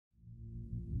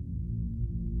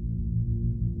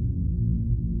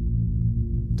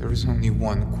There is only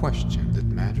one question that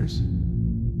matters.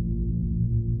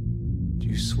 Do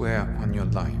you swear on your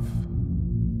life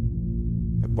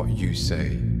that what you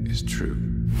say is true?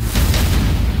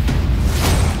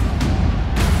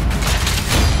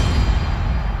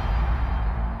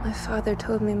 My father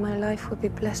told me my life would be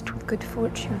blessed with good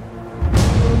fortune.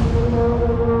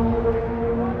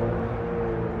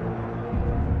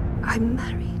 I'm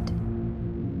married.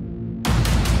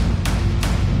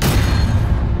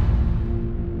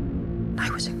 I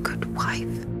was a good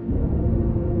wife.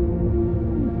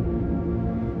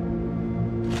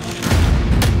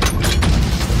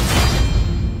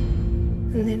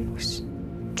 And then was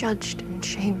judged and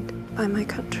shamed by my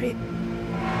country.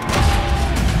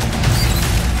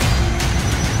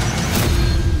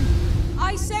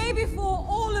 I say before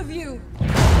all of you,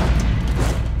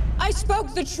 I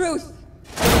spoke the truth.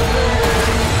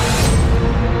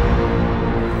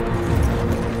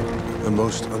 A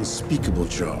most unspeakable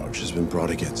charge has been brought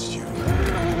against you.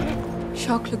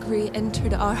 Jacques Gris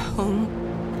entered our home.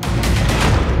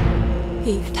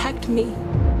 He attacked me.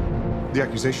 The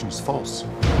accusation is false.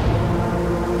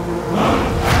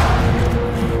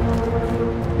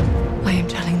 I am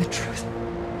telling the truth.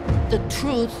 The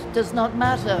truth does not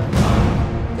matter.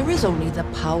 There is only the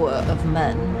power of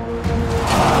men.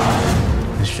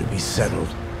 This should be settled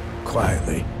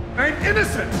quietly. I'm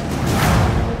innocent!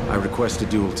 I request a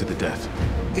duel to the death.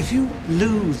 If you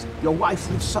lose, your wife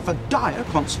will suffer dire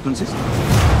consequences.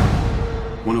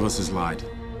 One of us has lied.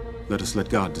 Let us let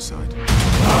God decide.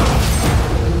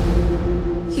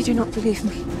 You do not believe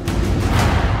me.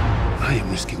 I am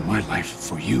risking my life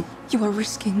for you. You are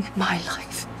risking my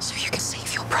life so you can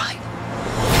save your pride.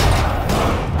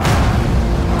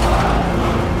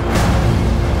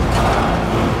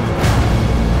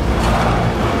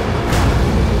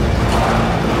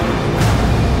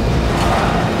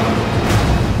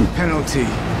 Penalty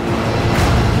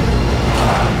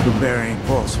for bearing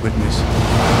false witness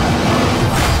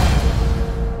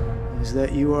is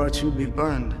that you are to be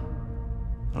burned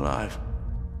alive.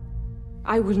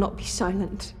 I will not be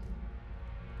silent.